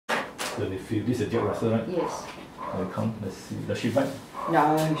Let me feel. This is a Jack Russell, right? Yes. Come, let's see. Does she bite?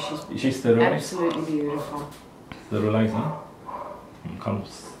 No, Is she sterilized? absolutely beautiful. Sterilized, huh?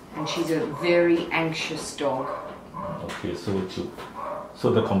 Comes. And she's a very anxious dog. Okay,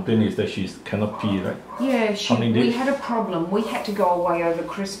 so the complaint is that she cannot pee, right? Yeah, we had a problem. We had to go away over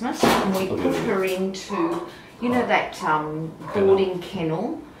Christmas and we put her into, you know, that boarding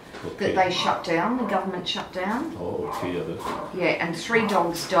kennel that they shut down, the government shut down. Oh, okay. Yeah, and 3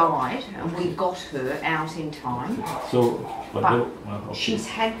 dogs died and we got her out in time. So, but she's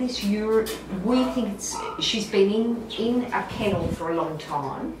had this we think she's been in a kennel for a long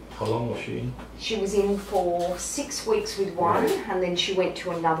time. How long was she in? She was in for 6 weeks with one, and then she went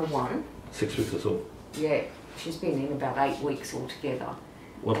to another one. 6 weeks or so? Yeah, she's been in about 8 weeks altogether.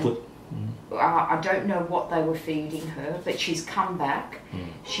 What food? I don't know what they were feeding her, but she's come back.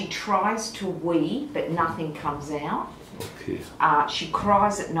 She tries to wee, but nothing comes out. Okay. She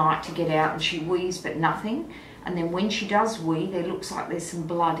cries at night to get out, and she wees, but nothing. And then when she does wee, there looks like there's some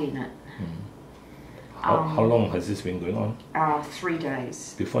blood in it. How long has this been going on? 3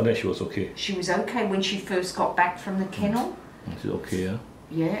 days. Before that, she was okay? She was okay when she first got back from the kennel. She's okay, yeah?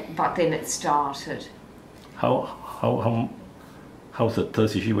 Yeah, but then it started. How's the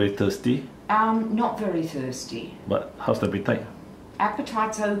thirst? Is she very thirsty? Not very thirsty. But how's the appetite?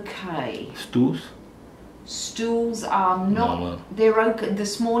 Appetite's okay. Stools? Stools are not... Normal. They're okay.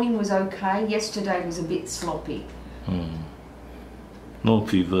 This morning was okay. Yesterday was a bit sloppy. No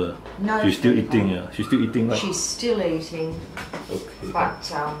fever. No She's still fever. eating, yeah? She's still eating, right? She's still eating. Okay.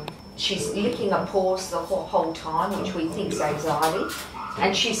 But she's licking her paws the whole time, which we think's anxiety.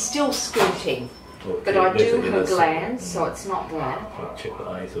 And she's still scooting. Okay. But I do her glands, so it's not that. Check the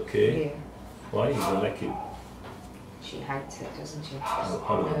eyes, okay? Yeah. Why? You don't like it? She hates it, doesn't she? How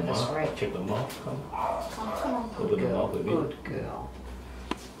about the Nervous mouth? wreck. Check the mouth. Come. Oh, come on, Open good the girl. mouth a bit. Good girl.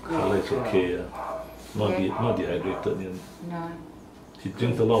 Colour is okay, yeah? Not dehydrated, yeah? No. She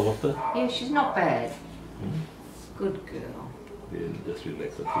drinks a lot of water? Yeah, she's not bad. Good girl. Then just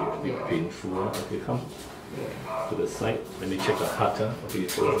relax, okay? A bit painful, huh? Okay, come. Yeah. To the side. Let me check the heart, huh? Okay,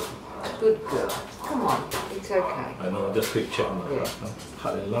 so. Good girl. Come on, it's okay. I know, just quick check on the heart, huh?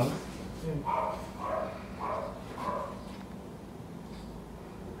 Heart and lung.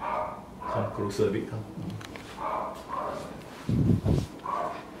 Come closer a bit, huh?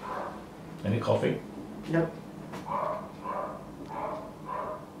 Any coughing? Nope.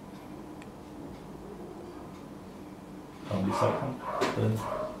 Come this side, huh? Turn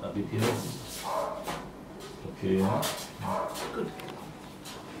a bit here. Okay, huh? Good.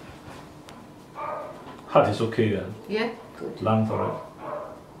 Heart is okay, yeah? Yeah? Good. Lungs alright?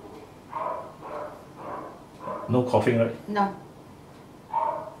 No coughing, right? No.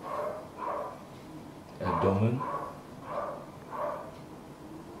 Abdomen.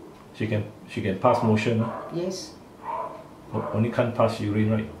 She can pass motion, huh? Yes. Only can't pass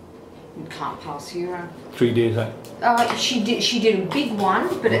urine, right? You can't pass urine. 3 days, right? She did a big one,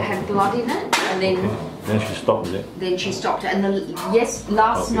 but it had blood in it, and then Then she stopped, is it? then she stopped it. And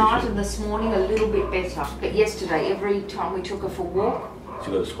last Okay, night and this morning a little bit better, but yesterday every time we took her for a walk,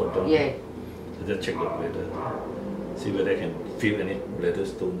 She got to squat down. yeah. So just check the bladder. See whether I can feel any bladder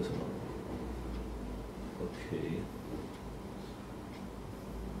stones or not. Okay.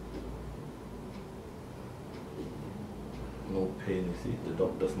 No pain, you see? The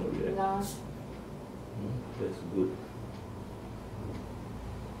dog does not react. No. That's good.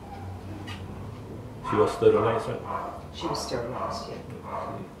 She was sterilized, right? She was sterilised,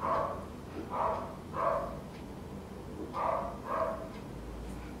 yeah.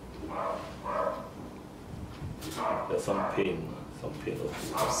 There's some pain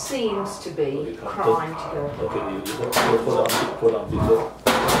also. Seems to be Okay, come crying to go. Okay, you hold the armpit,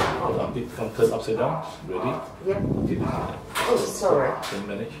 hold the armpit, come turn upside down. Ready? Yeah. Okay, Oh, sorry. can you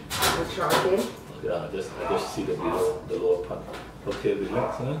manage? We'll try again. Yeah, I just see the lower part. Okay,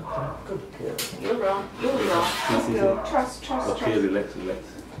 relax, huh? Good girl. You're right. You're right. Good girl. Trust. Okay, relax.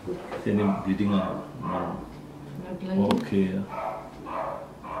 See any bleeding out? No. No bleeding. Okay.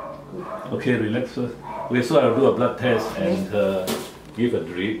 Okay, relax first. Okay, so I'll do a blood test and give a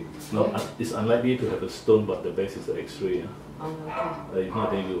drip. No, it's unlikely to have a stone, but the best is the X-ray. Oh, okay. If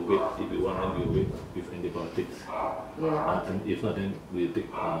not, then we'll wait. If you want, then we'll wait with antibiotics. Yeah. And if not, then we'll take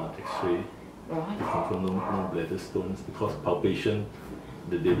X-ray to Right. confirm no bladder stones, because palpation,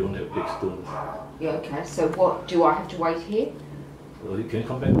 they don't have big stones. Yeah, okay. So what, do I have to wait here? Can you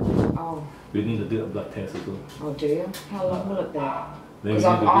come back? Oh. We need to do a blood test as well. Oh, do you? How long will it be? Then we Because need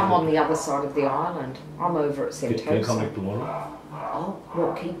I'm to do on the other side of the island. I'm over at Can you come Sentosa. back tomorrow? Oh,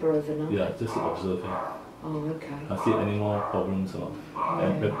 what, keep her overnight? Yeah, just to observe. Oh, okay. I see any more problems or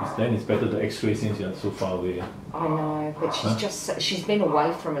then it's better to X-ray since you're so far away. I know, but she's been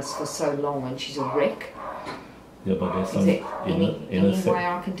away from us for so long and she's a wreck. Yeah, but there's some Is there any way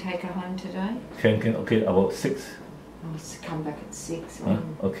I can take her home today? Can okay, about 6. I'll come back at 6.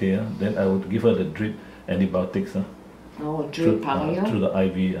 Okay, then I would give her the drip antibiotics. Oh, drip through the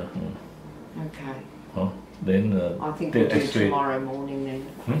IV. Okay. Then I think we'll do tomorrow morning then.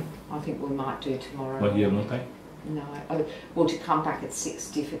 I think we might do tomorrow. But you have no time? No. Well, to come back at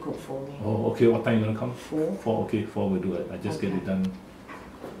 6 difficult for me. Oh, okay. What time you gonna come? 4. 4. Okay, 4 we'll do it. I just get it done.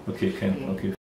 Okay, Ken. Yeah. Okay.